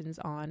recommendations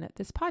on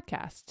this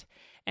podcast.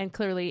 And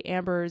clearly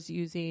Amber's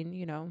using,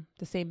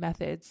 the same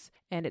methods,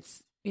 and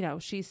it's,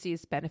 she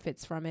sees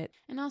benefits from it.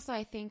 And also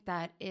I think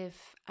that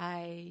if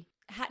I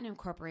hadn't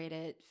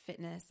incorporated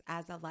fitness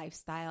as a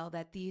lifestyle,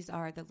 that these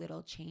are the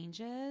little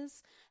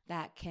changes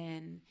that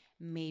can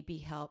maybe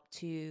help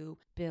to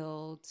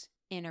build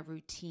in a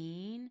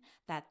routine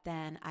that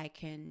then I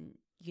can,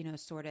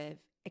 sort of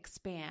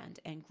expand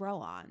and grow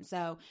on.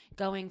 So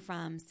going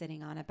from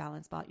sitting on a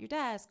balance ball at your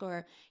desk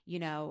or,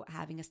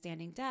 having a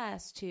standing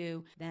desk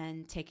to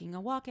then taking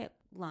a walk at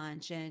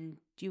lunch and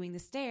doing the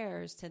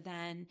stairs to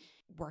then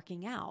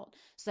working out.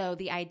 So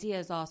the idea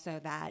is also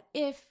that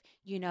if,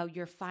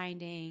 you're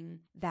finding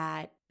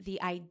that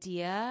the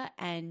idea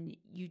and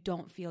you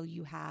don't feel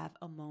you have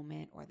a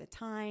moment or the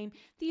time,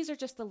 these are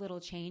just the little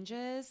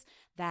changes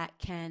that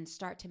can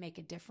start to make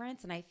a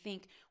difference. And I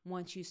think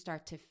once you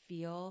start to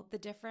feel the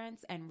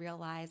difference and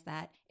realize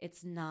that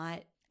it's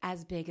not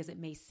as big as it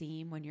may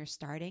seem when you're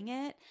starting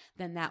it,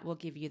 then that will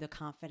give you the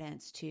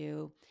confidence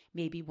to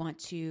maybe want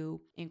to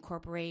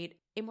incorporate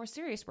a more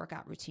serious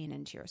workout routine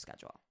into your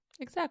schedule.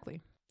 Exactly.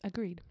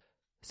 Agreed.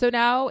 So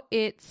now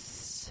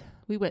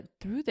we went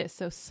through this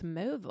so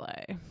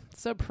smoothly.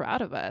 So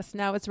proud of us.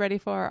 Now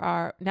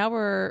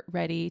we're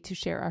ready to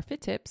share our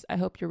fit tips. I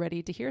hope you're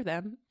ready to hear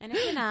them. And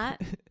if you're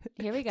not,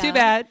 here we go. Too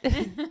bad.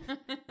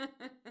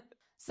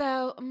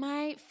 So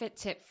my fit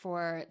tip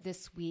for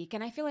this week,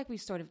 and I feel like we've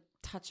sort of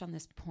touched on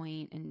this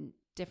point in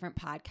different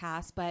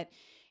podcasts, but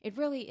it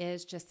really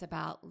is just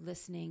about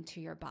listening to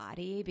your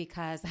body,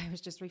 because I was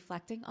just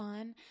reflecting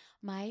on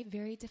my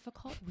very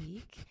difficult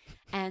week.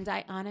 And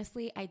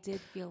I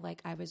did feel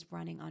like I was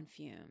running on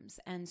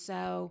fumes. And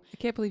so I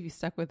can't believe you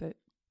stuck with it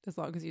as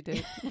long as you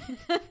did.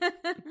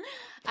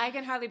 I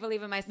can hardly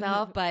believe it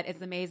myself, but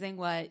it's amazing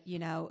what,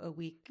 a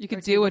week you can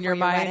do in your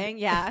mind. Running,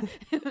 yeah.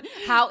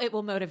 How it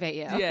will motivate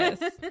you. Yes.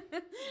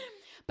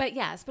 But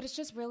it's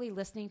just really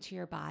listening to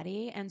your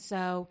body. And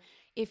so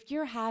if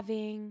you're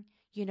having,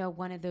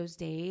 one of those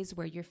days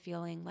where you're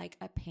feeling like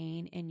a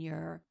pain in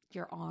your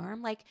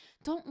arm, like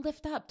don't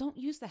lift up, don't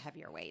use the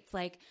heavier weights,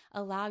 like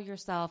allow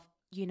yourself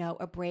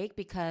a break,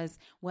 because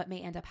what may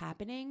end up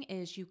happening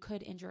is you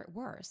could injure it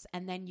worse.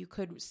 And then you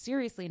could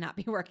seriously not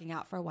be working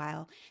out for a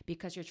while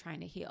because you're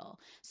trying to heal.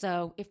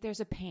 So if there's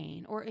a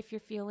pain, or if you're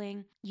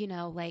feeling,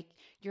 like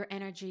your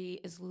energy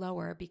is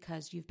lower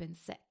because you've been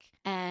sick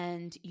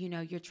and,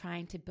 you're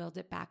trying to build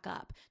it back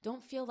up,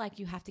 don't feel like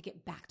you have to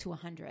get back to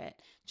 100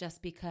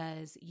 just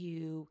because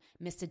you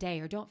missed a day,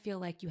 or don't feel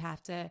like you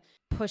have to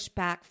push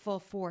back full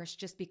force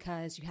just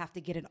because you have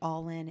to get it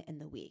all in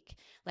the week.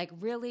 Like,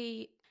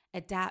 really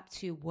adapt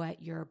to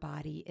what your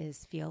body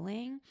is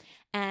feeling.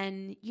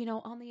 And,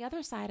 on the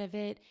other side of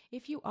it,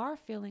 if you are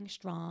feeling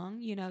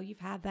strong, you've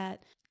had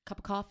that cup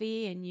of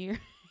coffee and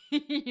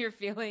you're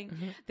feeling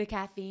the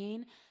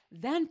caffeine,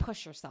 then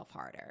push yourself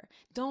harder.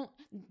 Don't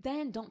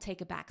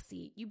take a back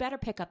seat. You better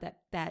pick up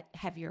that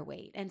heavier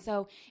weight. And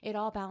so it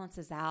all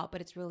balances out, but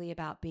it's really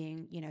about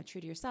being,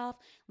 true to yourself,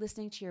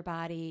 listening to your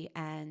body,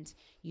 and,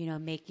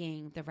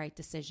 making the right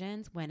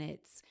decisions when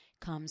it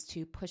comes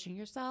to pushing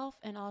yourself,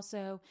 and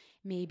also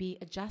maybe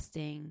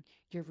adjusting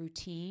your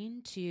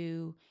routine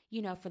to,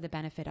 for the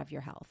benefit of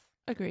your health.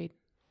 Agreed.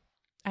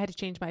 I had to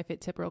change my fit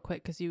tip real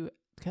quick because you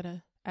kind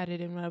of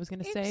added in what I was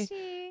going to say.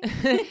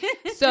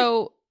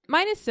 So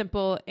mine is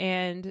simple,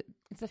 and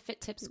it's a fit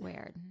tip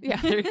squared.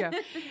 Yeah, there you go.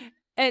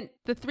 And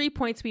the 3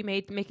 points we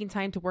made: making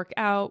time to work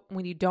out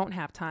when you don't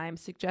have time,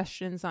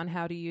 suggestions on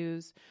how to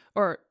use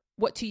or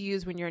what to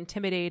use when you're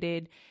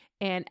intimidated,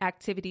 and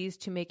activities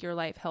to make your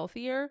life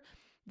healthier.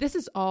 This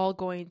is all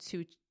going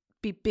to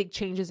be big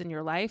changes in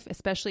your life,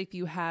 especially if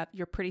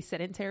you're pretty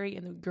sedentary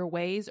in your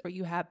ways, or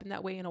you have been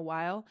that way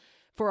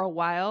for a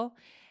while.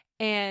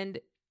 And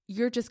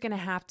you're just going to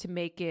have to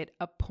make it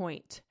a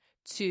point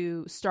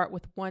to start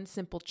with one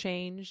simple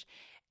change.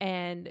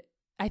 And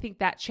I think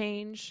that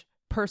change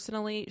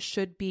personally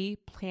should be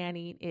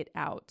planning it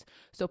out.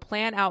 So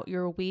plan out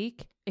your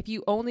week. If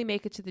you only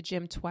make it to the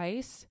gym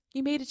twice,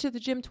 you made it to the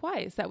gym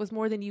twice. That was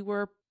more than you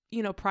were,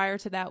 prior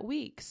to that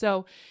week.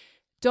 So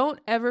don't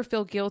ever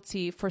feel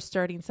guilty for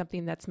starting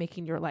something that's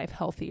making your life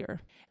healthier,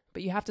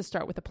 but you have to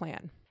start with a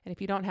plan. And if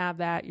you don't have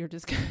that, you're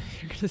going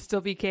to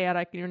still be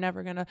chaotic. You're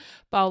never going to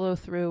follow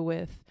through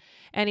with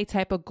any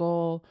type of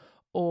goal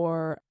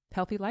or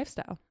healthy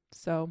lifestyle.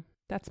 So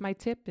that's my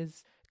tip: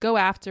 is go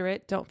after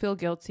it. Don't feel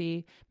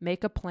guilty,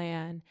 make a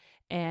plan,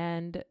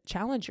 and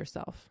challenge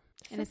yourself.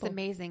 And it's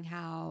amazing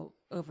how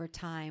over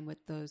time,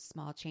 with those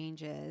small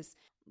changes,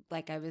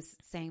 like I was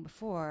saying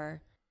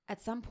before,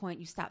 at some point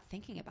you stop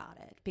thinking about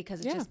it because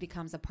it just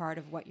becomes a part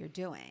of what you're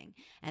doing.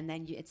 And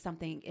then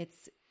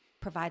it's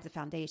provides a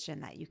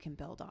foundation that you can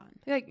build on.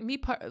 Like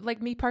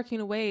me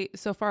parking away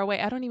so far away,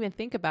 I don't even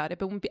think about it.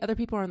 But when other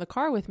people are in the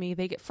car with me,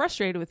 they get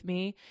frustrated with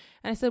me.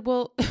 And I said,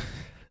 well,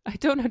 I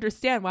don't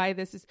understand why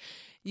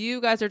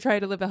you guys are trying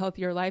to live a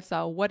healthier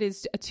lifestyle. What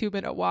is a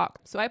 2-minute walk?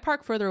 So I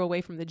park further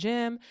away from the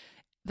gym,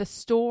 the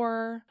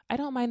store. I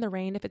don't mind the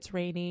rain if it's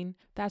raining.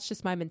 That's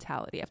just my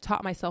mentality. I've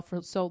taught myself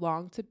for so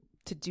long to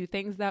do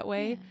things that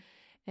way. Yeah.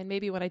 And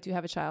maybe when I do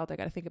have a child, I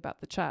got to think about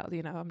the child.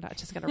 I'm not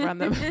just going to run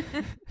them.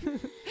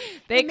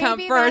 They come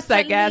first,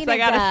 I guess. I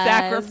got to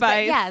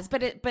sacrifice.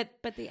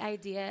 But the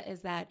idea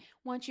is that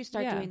once you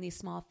start doing these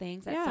small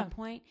things, at some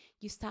point,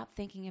 you stop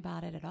thinking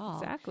about it at all.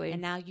 Exactly.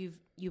 And now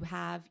you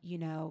have,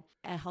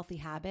 a healthy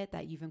habit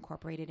that you've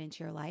incorporated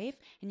into your life,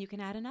 and you can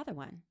add another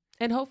one.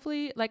 And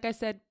hopefully, like I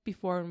said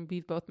before, and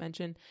we've both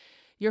mentioned,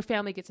 your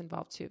family gets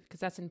involved too, because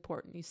that's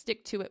important. You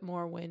stick to it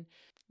more when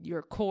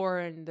your core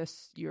and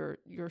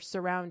your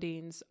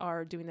surroundings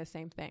are doing the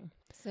same thing.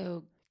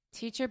 So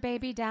teach your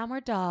baby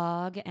downward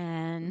dog,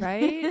 and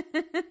right.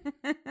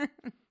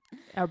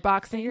 Our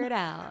boxing, figure it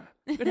out.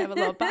 We're gonna have a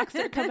little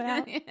boxer coming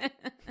out.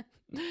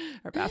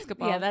 Or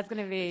basketball. Yeah, that's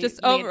gonna be that's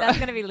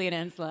gonna be Lena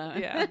and Sloan.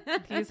 Yeah,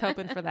 he's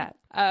hoping for that.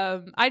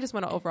 I just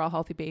want an overall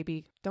healthy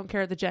baby. Don't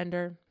care the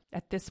gender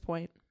at this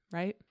point,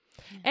 right?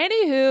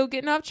 Anywho,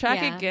 getting off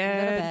track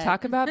again,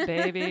 talking about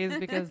babies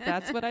because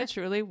that's what I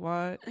truly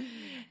want.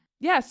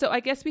 Yeah, so I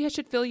guess we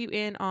should fill you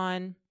in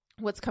on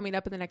what's coming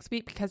up in the next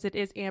week, because it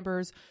is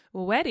Amber's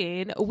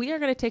wedding. We are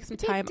going to take some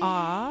time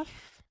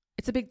off.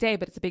 It's a big day,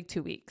 but it's a big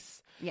 2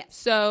 weeks. Yes.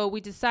 So we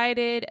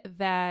decided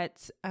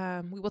that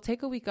we will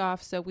take a week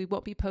off, so we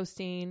won't be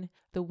posting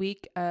the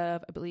week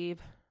of, I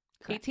believe,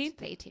 Correct. 18th?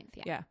 The 18th,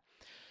 yeah. Yeah.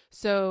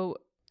 So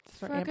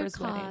for Amber's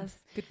good wedding. cause.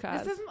 Good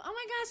cause. Oh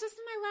my gosh, this is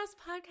my last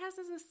podcast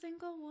as a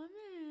single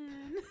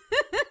woman.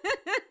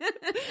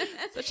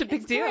 Such a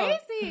big deal.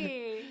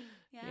 Crazy.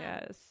 Yeah.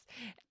 Yes.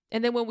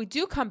 And then when we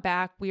do come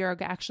back, we are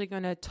actually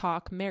going to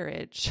talk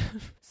marriage.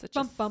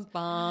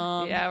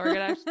 Bum. Yeah, we're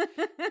going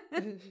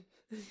to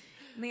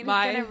Lena's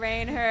going to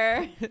rain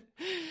her.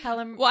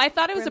 Well, I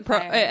thought it was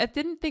I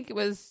didn't think it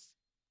was.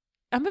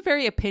 I'm a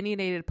very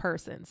opinionated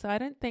person, so I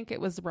didn't think it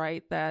was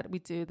right that we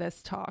do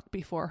this talk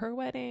before her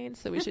wedding.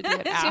 So we should do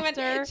it after.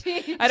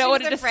 I don't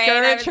want to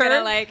discourage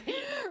her.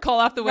 Call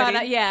off the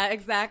wedding. Yeah,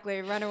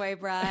 exactly. Runaway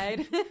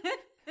bride.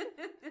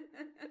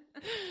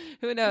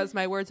 Who knows?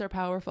 My words are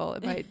powerful.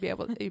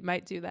 It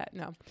might do that.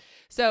 No.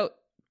 So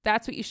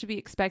that's what you should be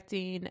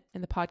expecting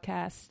in the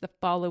podcast the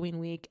following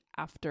week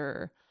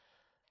after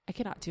I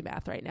cannot do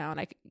math right now, and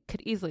I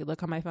could easily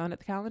look on my phone at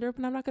the calendar,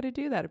 but I'm not going to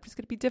do that. It's just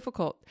going to be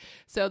difficult.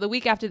 So the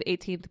week after the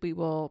 18th, we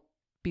will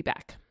be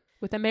back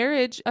with a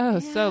marriage. Oh,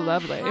 so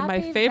lovely. And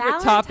my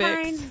favorite topics.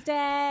 Valentine's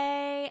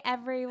Day,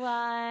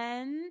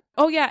 everyone.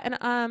 Oh, yeah.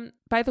 And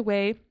by the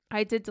way,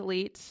 I did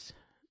delete,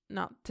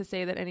 not to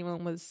say that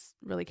anyone was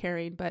really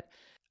caring, but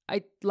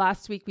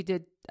last week we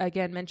did,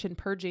 again, mention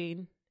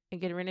purging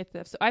and getting rid of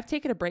stuff. So I've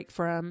taken a break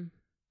from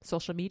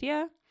social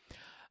media.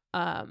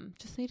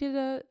 Just needed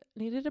a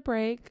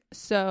break.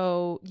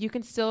 So you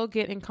can still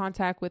get in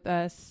contact with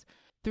us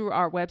through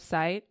our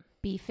website,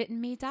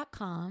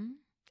 befitandme.com,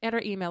 and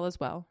our email as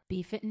well,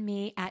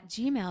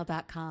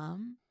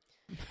 befitandme@gmail.com.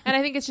 And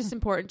I think it's just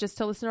important just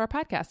to listen to our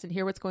podcast and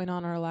hear what's going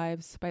on in our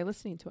lives by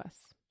listening to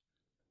us.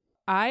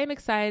 I am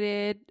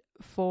excited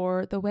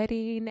for the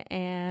wedding,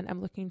 and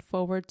I'm looking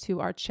forward to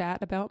our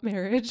chat about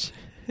marriage.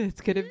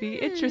 It's going to be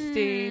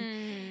interesting.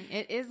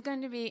 It is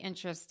going to be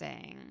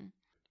interesting.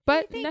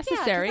 But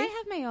necessary. Yeah, I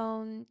have my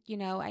own,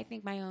 I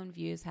think my own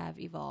views have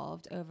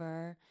evolved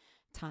over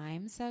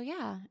time. So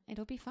yeah,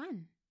 it'll be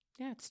fun.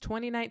 Yeah, it's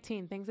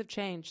 2019. Things have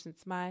changed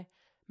since my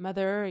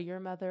mother or your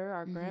mother,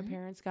 our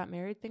grandparents got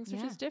married. Things are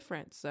just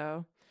different.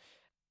 So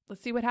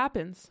let's see what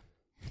happens.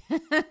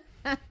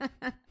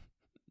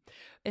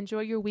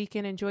 Enjoy your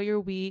weekend. Enjoy your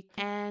week.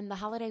 And the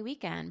holiday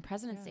weekend,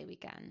 President's Day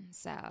weekend.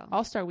 So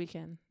All-Star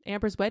weekend.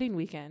 Amber's wedding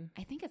weekend.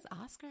 I think it's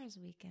Oscar's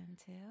weekend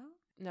too.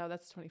 No,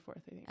 that's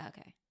 24th, I think.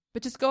 Okay.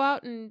 But just go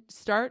out and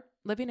start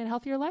living a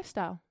healthier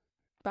lifestyle.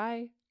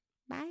 Bye.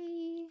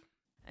 Bye.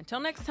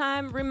 Until next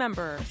time,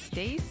 remember,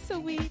 stay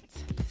sweet,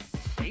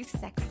 stay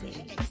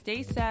sexy,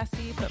 stay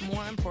sassy, but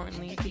more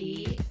importantly,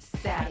 be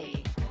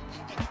savvy.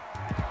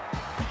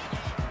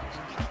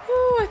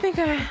 Ooh, I think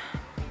I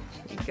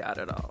got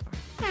it all.